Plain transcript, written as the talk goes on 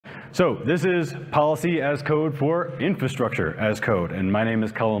So this is Policy as Code for Infrastructure as Code, and my name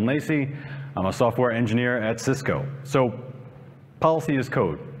is Colin Lacy. I'm a software engineer at Cisco. So policy as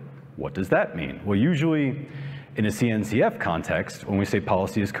code, what does that mean? Well, usually in a CNCF context, when we say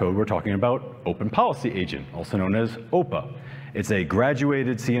policy as code, we're talking about Open Policy Agent, also known as OPA. It's a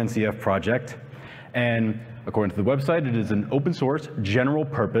graduated CNCF project, and according to the website, it is an open source, general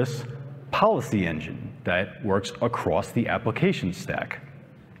purpose policy engine that works across the application stack.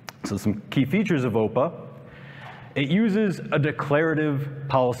 So some key features of OPA: it uses a declarative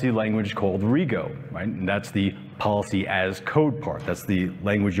policy language called Rego, right? And that's the policy as code part. That's the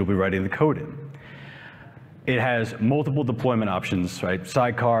language you'll be writing the code in. It has multiple deployment options, right?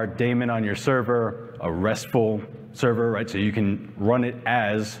 Sidecar, daemon on your server, a RESTful server, right? So you can run it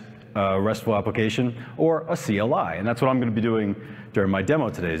as a RESTful application or a CLI. And that's what I'm going to be doing during my demo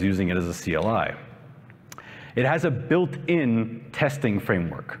today, is using it as a CLI. It has a built-in testing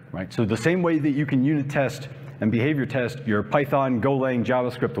framework, right? So the same way that you can unit test and behavior test your Python, Golang,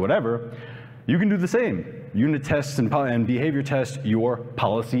 JavaScript, whatever, you can do the same. Unit test and behavior test your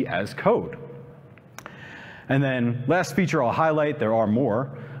policy as code. And then last feature I'll highlight, there are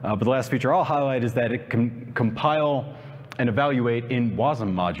more, but the last feature I'll highlight is that it can compile and evaluate in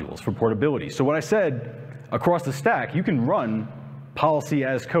WASM modules for portability. So when I said across the stack, you can run policy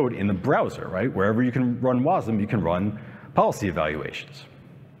as code in the browser, right? Wherever you can run WASM, you can run policy evaluations.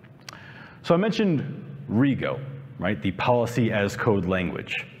 So I mentioned Rego, right? The policy as code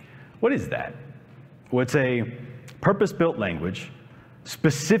language. What is that? Well, it's a purpose-built language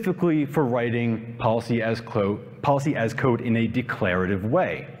specifically for writing policy as code in a declarative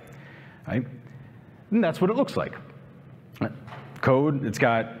way, right? And that's what it looks like. Code, it's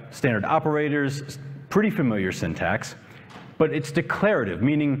got standard operators, pretty familiar syntax, but it's declarative,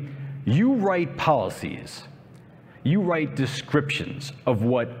 meaning you write policies, you write descriptions of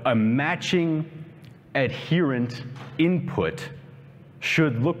what a matching adherent input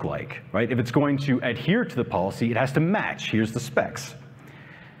should look like, right? If it's going to adhere to the policy, it has to match. Here's the specs.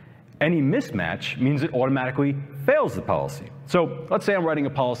 Any mismatch means it automatically fails the policy. So let's say I'm writing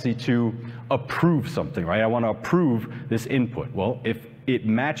a policy to approve something, right? I want to approve this input. Well, if it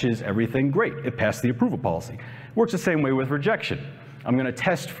matches everything, great. It passed the approval policy. Works the same way with rejection. I'm going to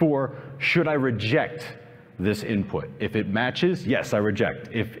test for, should I reject this input? If it matches, yes, I reject.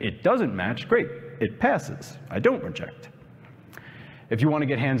 If it doesn't match, great. It passes. I don't reject. If you want to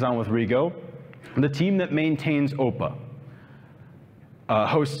get hands-on with Rego, the team that maintains OPA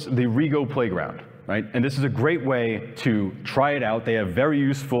hosts the Rego Playground, right? And this is a great way to try it out. They have very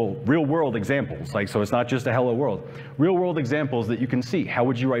useful real-world examples, like, so it's not just a hello world. Real-world examples that you can see. How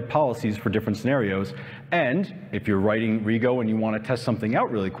would you write policies for different scenarios? And if you're writing Rego and you want to test something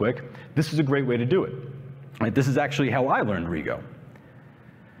out really quick, this is a great way to do it. Right? This is actually how I learned Rego.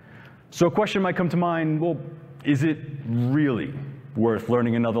 So a question might come to mind, well, is it really worth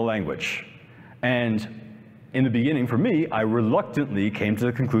learning another language? And in the beginning, for me, I reluctantly came to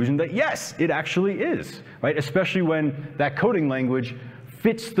the conclusion that yes, it actually is, right? Especially when that coding language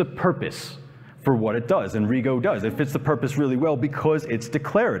fits the purpose for what it does, and Rego does. It fits the purpose really well because it's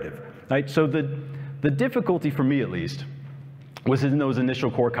declarative, right? So the difficulty for me, at least, was in those initial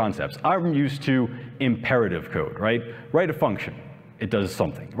core concepts. I'm used to imperative code, right? Write a function, it does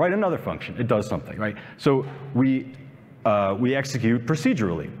something. Write another function, it does something, right? So we execute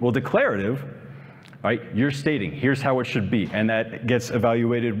procedurally. Well, declarative, right? You're stating, here's how it should be, and that gets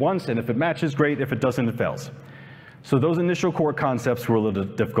evaluated once, and if it matches, great. If it doesn't, it fails. So those initial core concepts were a little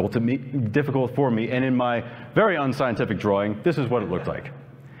difficult for me, and in my very unscientific drawing, this is what it looked like,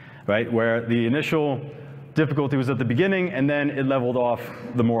 right? Where the initial difficulty was at the beginning, and then it leveled off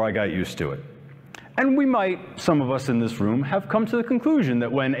the more I got used to it. And we might, some of us in this room, have come to the conclusion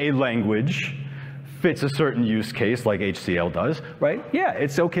that when a language fits a certain use case, like HCL does, right? Yeah,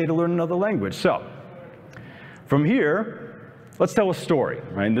 it's okay to learn another language. So from here, let's tell a story,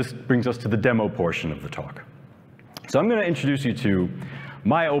 right? And this brings us to the demo portion of the talk. So I'm going to introduce you to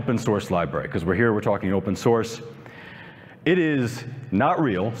my open source library, because we're talking open source. It is not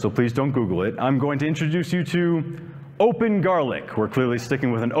real, so please don't Google it. I'm going to introduce you to Open Garlic. We're clearly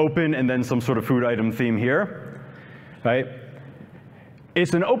sticking with an open and then some sort of food item theme here, right?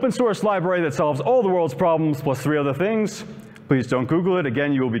 It's an open source library that solves all the world's problems plus 3 other things. Please don't Google it.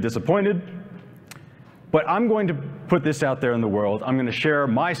 Again, you will be disappointed. But I'm going to put this out there in the world. I'm going to share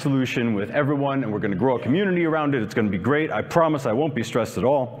my solution with everyone, and we're going to grow a community around it. It's going to be great. I promise I won't be stressed at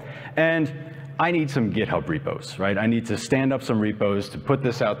all. And I need some GitHub repos, right? I need to stand up some repos to put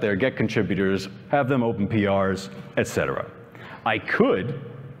this out there, get contributors, have them open PRs, etc. I could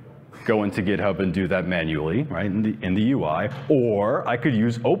go into GitHub and do that manually, right, in the UI, or I could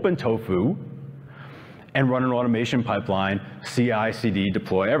use OpenTofu and run an automation pipeline, CI, CD,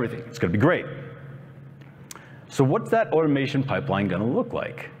 deploy everything. It's going to be great. So what's that automation pipeline going to look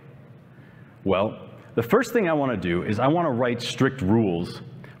like? Well, the first thing I want to do is I want to write strict rules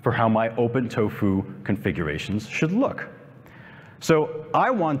for how my OpenTofu configurations should look. So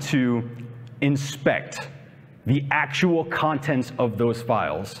I want to inspect the actual contents of those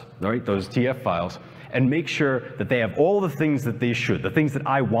files, right, those TF files, and make sure that they have all the things that they should, the things that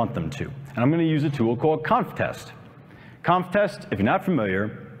I want them to. And I'm going to use a tool called ConfTest. ConfTest, if you're not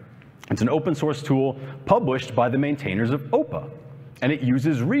familiar, it's an open source tool published by the maintainers of OPA. And it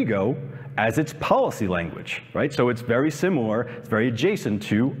uses Rego as its policy language, right? So it's very similar, it's very adjacent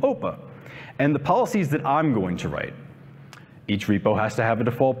to OPA. And the policies that I'm going to write, each repo has to have a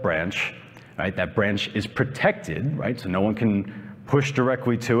default branch, right? That branch is protected, right? So no one can push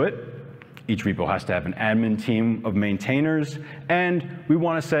directly to it. Each repo has to have an admin team of maintainers, and we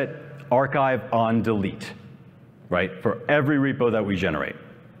want to set archive on delete, right, for every repo that we generate.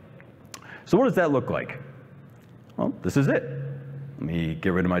 So what does that look like? Well, this is it. Let me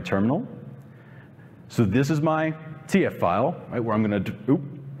get rid of my terminal. So this is my TF file, right, where I'm going to, oop,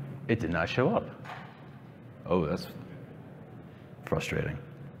 it did not show up. Oh, that's frustrating.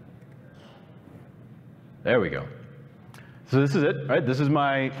 There we go. So this is it, right? This is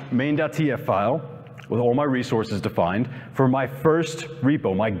my main.tf file with all my resources defined for my first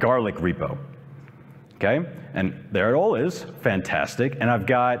repo, my garlic repo. Okay? And there it all is. Fantastic. And I've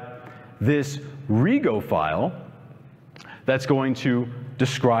got this Rego file that's going to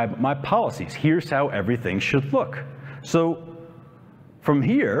describe my policies. Here's how everything should look. So from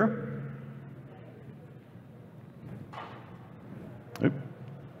here,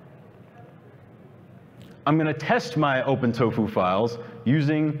 I'm going to test my OpenTofu files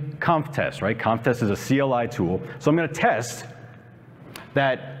using ConfTest, right? ConfTest is a CLI tool. So I'm going to test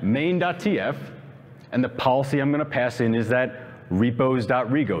that main.tf, and the policy I'm going to pass in is that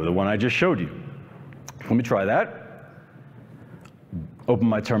repos.rego, the one I just showed you. Let me try that. Open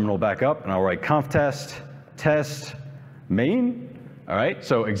my terminal back up, and I'll write ConfTest, test, main. All right,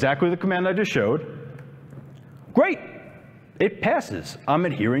 so exactly the command I just showed. Great, it passes. I'm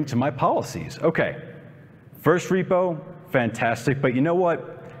adhering to my policies. Okay. First repo, fantastic, but you know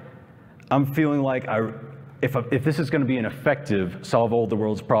what? I'm feeling like if this is going to be an effective, solve all the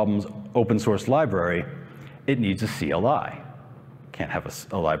world's problems open source library, it needs a CLI. Can't have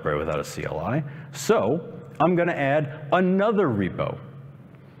a library without a CLI. So I'm going to add another repo.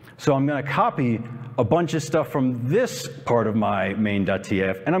 So I'm going to copy a bunch of stuff from this part of my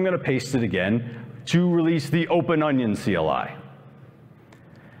main.tf, and I'm going to paste it again to release the OpenOnion CLI.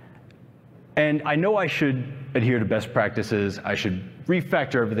 And I know I should adhere to best practices. I should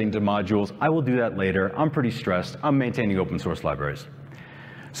refactor everything to modules. I will do that later. I'm pretty stressed. I'm maintaining open source libraries.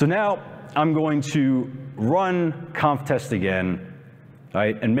 So now I'm going to run ConfTest again,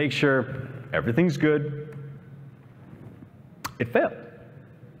 right, and make sure everything's good. It failed.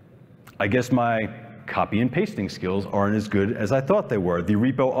 I guess my copy and pasting skills aren't as good as I thought they were. The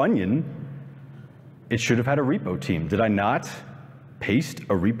repo onion, it should have had a repo team. Did I not paste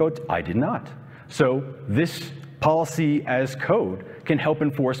a repo? I did not. So this policy as code can help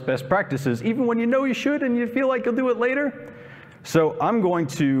enforce best practices, even when you know you should and you feel like you'll do it later. So I'm going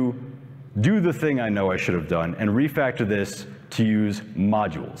to do the thing I know I should have done and refactor this to use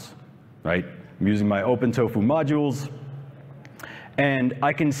modules, right? I'm using my OpenTofu modules, and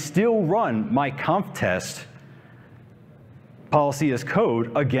I can still run my ConfTest policy as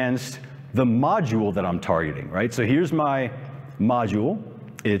code against the module that I'm targeting, right? So here's my module.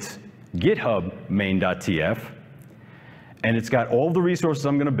 It's GitHub main.tf, and it's got all the resources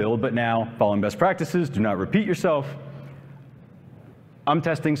I'm going to build, but now, following best practices, do not repeat yourself. I'm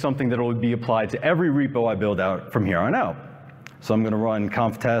testing something that will be applied to every repo I build out from here on out. So I'm going to run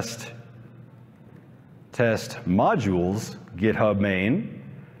ConfTest, test modules, GitHub main,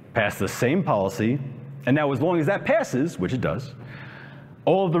 pass the same policy, and now as long as that passes, which it does,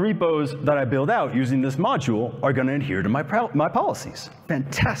 all of the repos that I build out using this module are going to adhere to my policies.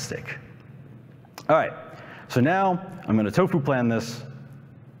 Fantastic. All right, so now I'm going to tofu plan this.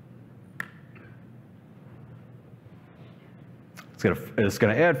 It's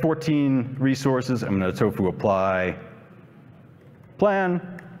going to add 14 resources. I'm going to tofu apply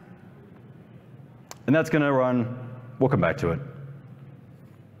plan. And that's going to run. We'll come back to it.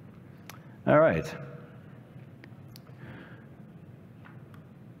 All right.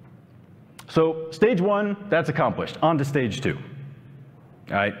 So stage one, that's accomplished. On to stage two.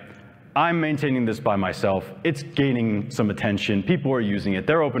 All right. I'm maintaining this by myself. It's gaining some attention. People are using it.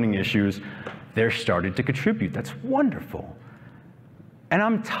 They're opening issues. They're starting to contribute. That's wonderful. And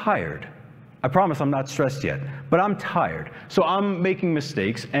I'm tired. I promise I'm not stressed yet, but I'm tired. So I'm making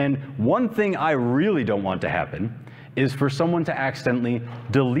mistakes, and one thing I really don't want to happen is for someone to accidentally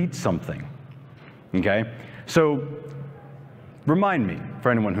delete something, okay? So remind me, for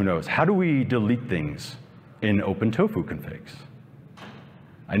anyone who knows, how do we delete things in OpenTofu configs?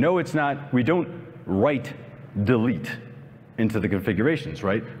 I know it's not, we don't write delete into the configurations,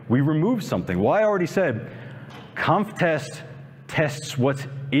 right? We remove something. Well, I already said conf test tests what's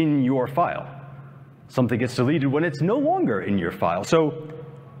in your file. Something gets deleted when it's no longer in your file. So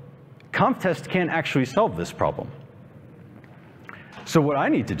conf test can't actually solve this problem. So what I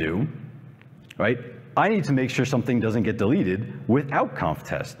need to do, right, I need to make sure something doesn't get deleted without conf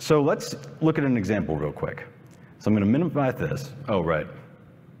test. So let's look at an example real quick. So I'm going to minimize this. Oh, right.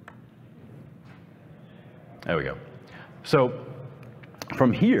 There we go. So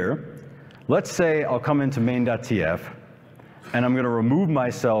from here, let's say I'll come into main.tf, and I'm going to remove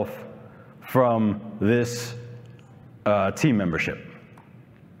myself from this team membership.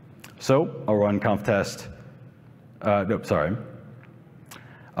 So I'll run conf test, nope, sorry.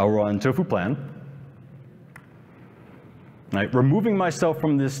 I'll run tofu plan. Right, removing myself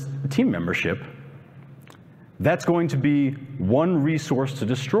from this team membership, that's going to be one resource to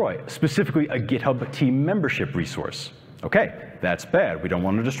destroy, specifically a GitHub team membership resource. Okay, that's bad. We don't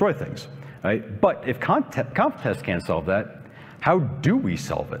want to destroy things. Right? But if conf test can't solve that, how do we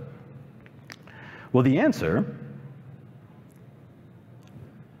solve it? Well, the answer,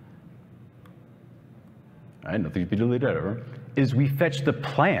 nothing to be deleted ever, is we fetch the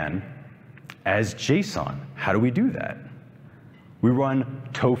plan as JSON. How do we do that? We run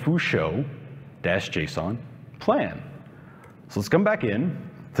tofu show -JSON plan. So let's come back in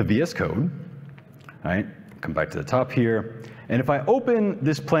to VS Code, right? Come back to the top here. And if I open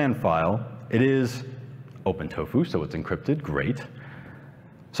this plan file, it is OpenTofu, so it's encrypted, great.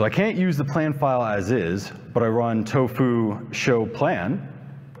 So I can't use the plan file as is, but I run tofu show plan,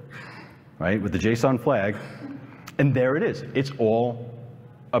 right, with the JSON flag, and there it is. It's all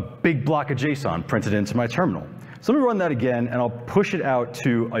a big block of JSON printed into my terminal. So let me run that again, and I'll push it out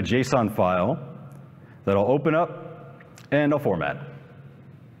to a JSON file that I'll open up, and I'll format.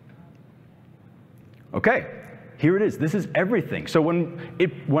 Okay, here it is. This is everything. So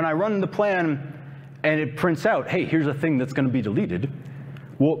when I run the plan and it prints out, hey, here's a thing that's going to be deleted,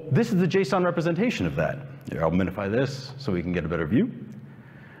 well, this is the JSON representation of that. Here, I'll minify this so we can get a better view.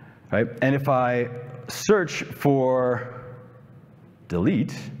 Right? And if I search for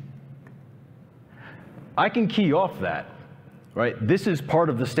delete, I can key off that. Right? This is part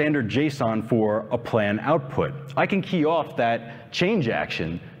of the standard JSON for a plan output. I can key off that change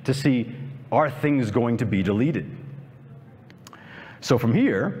action to see, are things going to be deleted? So from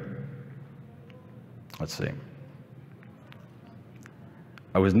here, let's see.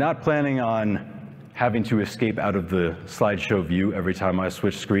 I was not planning on having to escape out of the slideshow view every time I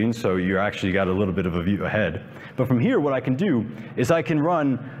switch screens, so you actually got a little bit of a view ahead. But from here, what I can do is I can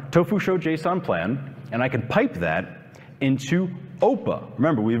run tofu show JSON plan, and I can pipe that into OPA.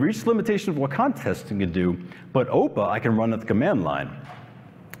 Remember, we reached the limitation of what conf test can do, but OPA I can run at the command line.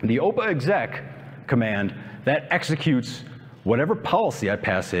 The OPA exec command, that executes whatever policy I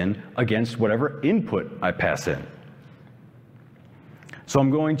pass in against whatever input I pass in. So I'm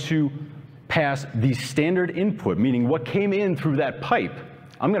going to pass the standard input, meaning what came in through that pipe.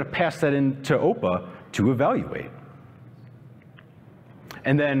 I'm going to pass that into OPA to evaluate.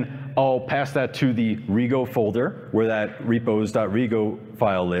 And then I'll pass that to the Rego folder where that repos.rego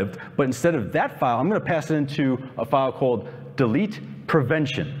file lived. But instead of that file, I'm going to pass it into a file called delete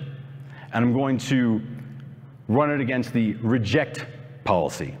prevention. And I'm going to run it against the reject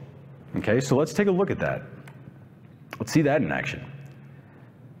policy. Okay, so let's take a look at that. Let's see that in action.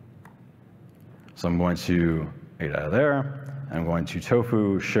 So I'm going to get out of there. I'm going to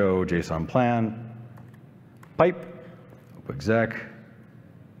tofu show JSON plan, pipe, exec,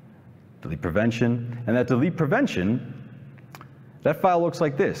 delete prevention. And that delete prevention, that file looks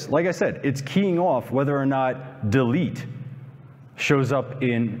like this. Like I said, it's keying off whether or not delete shows up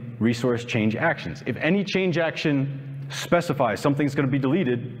in resource change actions. If any change action specifies something's going to be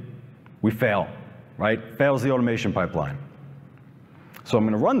deleted, we fail, right? Fails the automation pipeline. So I'm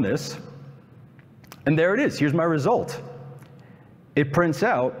going to run this, and there it is. Here's my result. It prints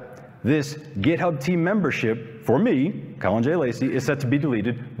out this GitHub team membership for me, Colin J. Lacy, is set to be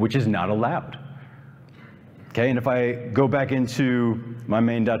deleted, which is not allowed. Okay, and if I go back into my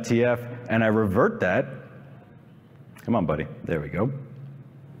main.tf and I revert that, come on, buddy, there we go.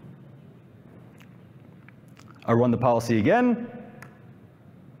 I run the policy again.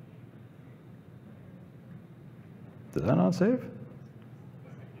 Did that not save?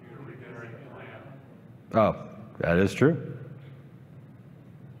 Oh, that is true.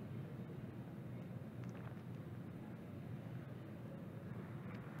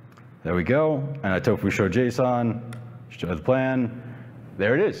 There we go. And I tofu show JSON, show the plan.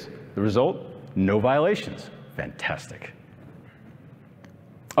 There it is. The result, no violations. Fantastic.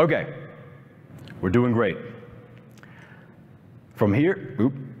 Okay, we're doing great. From here,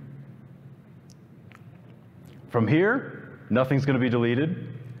 nothing's going to be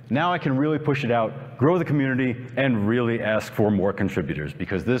deleted. Now I can really push it out, grow the community, and really ask for more contributors,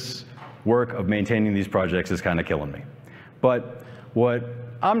 because this work of maintaining these projects is kind of killing me. But what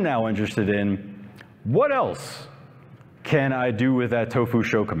I'm now interested in, what else can I do with that tofu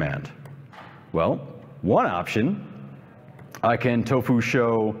show command? Well, one option, I can tofu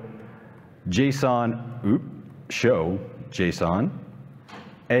show JSON, show JSON,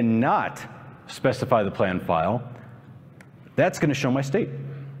 and not specify the plan file. That's going to show my state,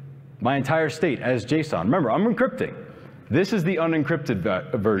 my entire state as JSON. Remember, I'm encrypting. This is the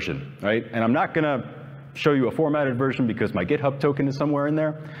unencrypted version, right? And I'm not going to show you a formatted version because my GitHub token is somewhere in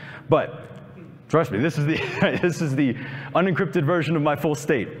there. But trust me, this is the this is the unencrypted version of my full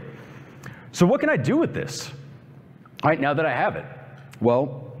state. So what can I do with this? All right, now that I have it,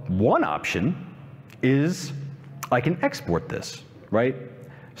 well, one option is I can export this, right?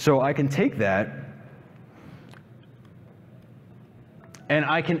 So I can take that and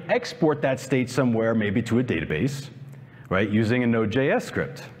I can export that state somewhere, maybe to a database, right, using a Node.js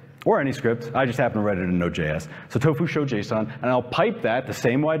script, or any script. I just happen to write it in Node.js. So tofu show JSON, and I'll pipe that the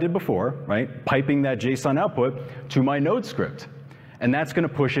same way I did before, right, piping that JSON output to my Node script. And that's going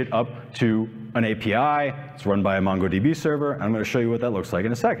to push it up to an API. It's run by a MongoDB server, and I'm going to show you what that looks like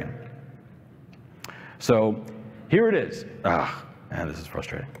in a second. So here it is. Ah, man, this is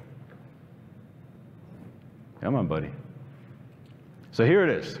frustrating. Come on, buddy. So here it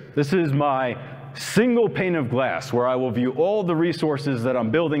is. This is my single pane of glass where I will view all the resources that I'm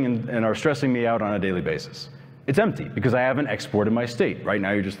building and are stressing me out on a daily basis. It's empty because I haven't exported my state. Right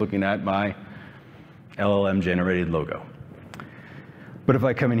now you're just looking at my LLM-generated logo. But if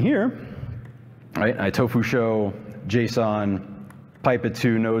I come in here, right, I tofu show JSON, pipe it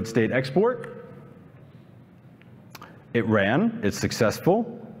to node state export. It ran, it's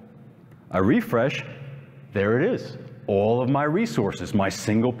successful. I refresh, there it is. All of my resources, my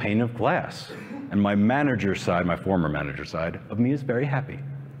single pane of glass. And my manager side, my former manager side of me is very happy.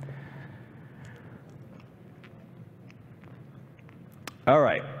 All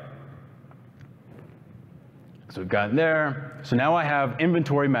right. So we've gotten there. So now I have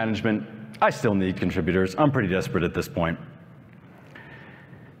inventory management. I still need contributors. I'm pretty desperate at this point.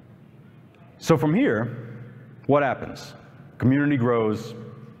 So from here, what happens? Community grows.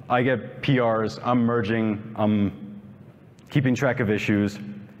 I get PRs. I'm merging. I'm keeping track of issues.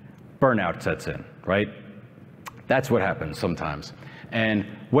 Burnout sets in, right? That's what happens sometimes. And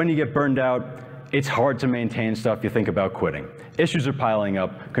when you get burned out, it's hard to maintain stuff. You think about quitting. Issues are piling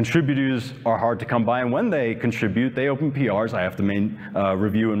up. Contributors are hard to come by. And when they contribute, they open PRs. I have to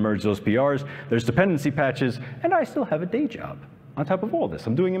review and merge those PRs. There's dependency patches. And I still have a day job on top of all this.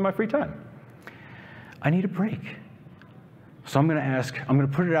 I'm doing it in my free time. I need a break. So I'm going to ask, I'm going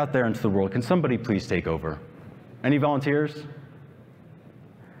to put it out there into the world. Can somebody please take over? Any volunteers?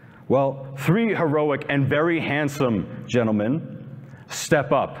 Well, 3 heroic and very handsome gentlemen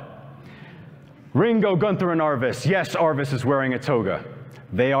step up. Ringo, Gunther, and Arvis. Yes, Arvis is wearing a toga.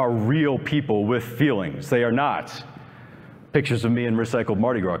 They are real people with feelings. They are not pictures of me in recycled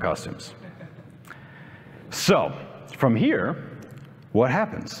Mardi Gras costumes. So, from here, what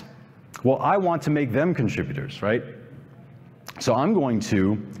happens? Well, I want to make them contributors, right? So I'm going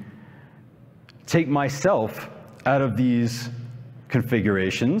to take myself out of these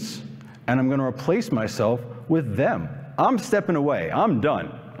configurations, and I'm going to replace myself with them. I'm stepping away. I'm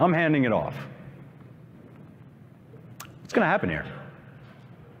done. I'm handing it off. What's going to happen here?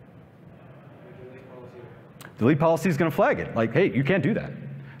 Delete policy is going to flag it. Like, hey, you can't do that.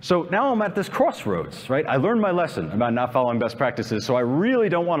 So now I'm at this crossroads, right? I learned my lesson about not following best practices, so I really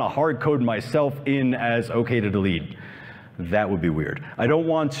don't want to hard code myself in as OK to delete. That would be weird. I don't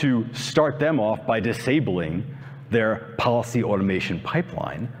want to start them off by disabling their policy automation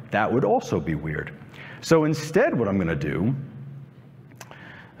pipeline. That would also be weird. So instead, what I'm going to do,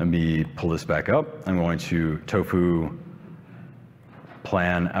 let me pull this back up. I'm going to tofu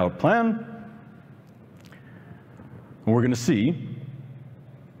plan out plan. And we're going to see,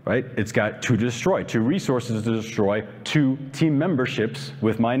 right, it's got to destroy, 2 resources to destroy, 2 team memberships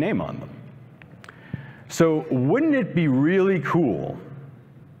with my name on them. So wouldn't it be really cool,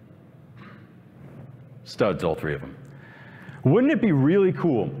 studs, all three of them, wouldn't it be really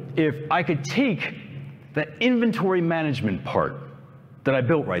cool if I could take the inventory management part that I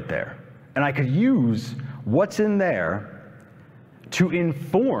built right there, and I could use what's in there to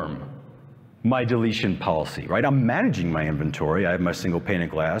inform my deletion policy, right? I'm managing my inventory. I have my single pane of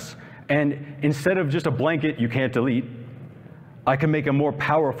glass, and instead of just a blanket, you can't delete, I can make a more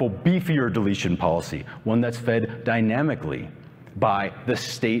powerful, beefier deletion policy, one that's fed dynamically by the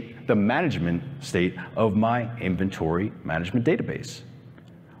state, the management state of my inventory management database.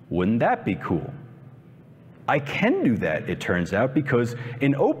 Wouldn't that be cool? I can do that, it turns out, because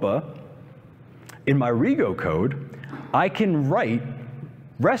in OPA, in my Rego code, I can write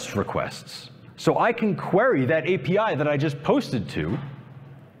REST requests. So I can query that API that I just posted to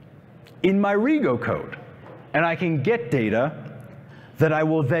in my Rego code. And I can get data that I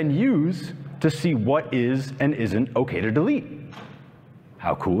will then use to see what is and isn't okay to delete.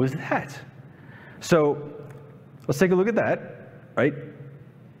 How cool is that? So let's take a look at that, right?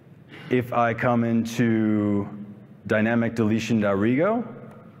 If I come into dynamic deletion.rego,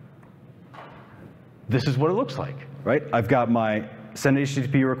 this is what it looks like, right? I've got my send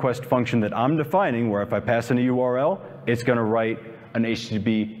HTTP request function that I'm defining, where if I pass in a URL, it's going to write an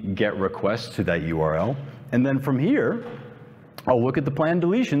HTTP GET request to that URL. And then from here, I'll look at the planned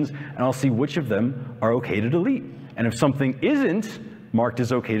deletions, and I'll see which of them are okay to delete. And if something isn't marked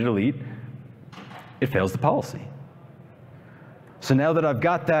as okay to delete, it fails the policy. So now that I've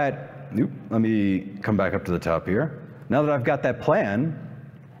got that, let me come back up to the top here. Now that I've got that plan,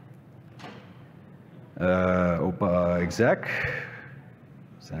 OPA exec,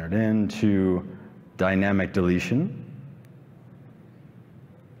 centered into dynamic deletion.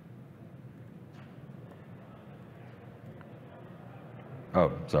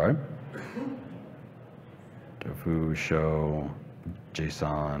 Oh, sorry. Tofu show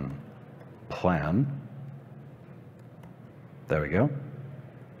JSON plan. There we go.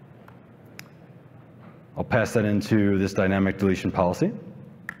 I'll pass that into this dynamic deletion policy.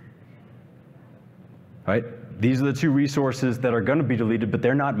 Right? These are the two resources that are going to be deleted, but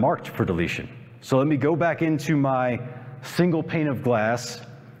they're not marked for deletion. So let me go back into my single pane of glass,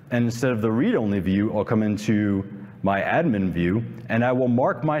 and instead of the read-only view, I'll come into my admin view, and I will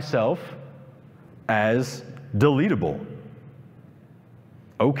mark myself as deletable.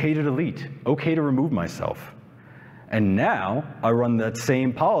 Okay to delete, okay to remove myself. And now I run that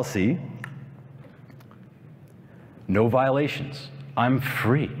same policy, no violations, I'm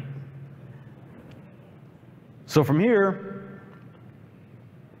free. So from here,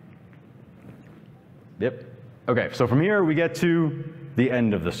 okay, so from here we get to the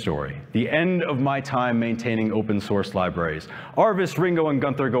end of the story, the end of my time maintaining open source libraries. Arvis, Ringo, and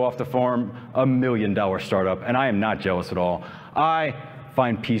Gunther go off to form $1 million startup, and I am not jealous at all. I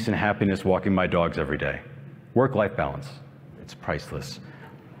find peace and happiness walking my dogs every day. Work-life balance, it's priceless.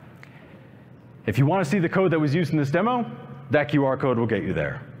 If you want to see the code that was used in this demo, that QR code will get you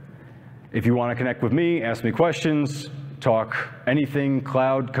there. If you want to connect with me, ask me questions, talk anything,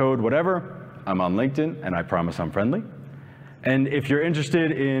 cloud, code, whatever, I'm on LinkedIn, and I promise I'm friendly. And if you're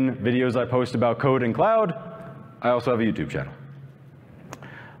interested in videos I post about code and cloud, I also have a YouTube channel.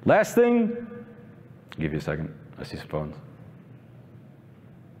 Last thing, I'll give you a second, I see some phones.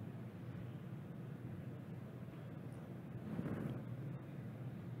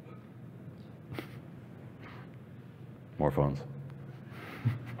 More phones.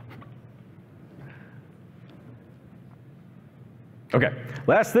 Okay,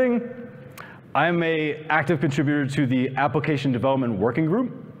 last thing, I'm an active contributor to the Application Development Working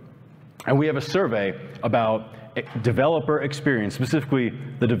Group, and we have a survey about developer experience, specifically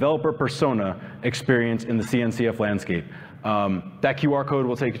the developer persona experience in the CNCF landscape. That QR code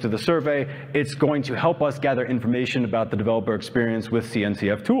will take you to the survey. It's going to help us gather information about the developer experience with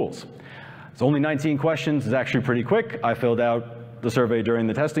CNCF tools. It's only 19 questions, it's actually pretty quick. I filled out the survey during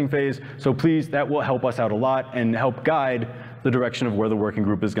the testing phase, so please, that will help us out a lot and help guide the direction of where the working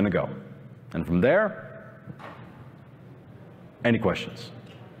group is going to go. And from there, any questions?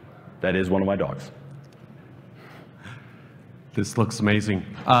 That is one of my dogs. This looks amazing.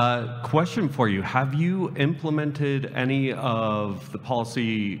 Question for you. Have you implemented any of the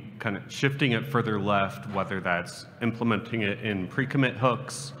policy, kind of shifting it further left, whether that's implementing it in pre-commit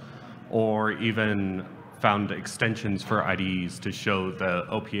hooks or even found extensions for IDEs to show the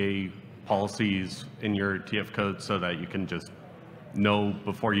OPA policies in your TF code so that you can just know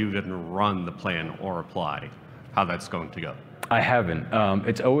before you even run the plan or apply how that's going to go? I haven't.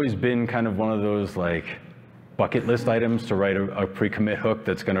 It's always been kind of one of those like bucket list items to write a pre-commit hook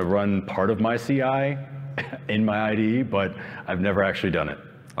that's going to run part of my CI in my IDE, but I've never actually done it.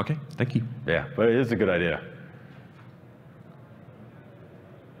 Okay, thank you. Yeah, but it is a good idea.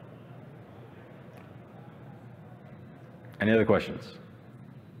 Any other questions?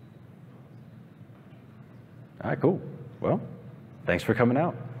 All right, cool. Well, thanks for coming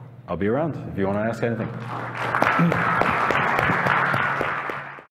out. I'll be around if you want to ask anything.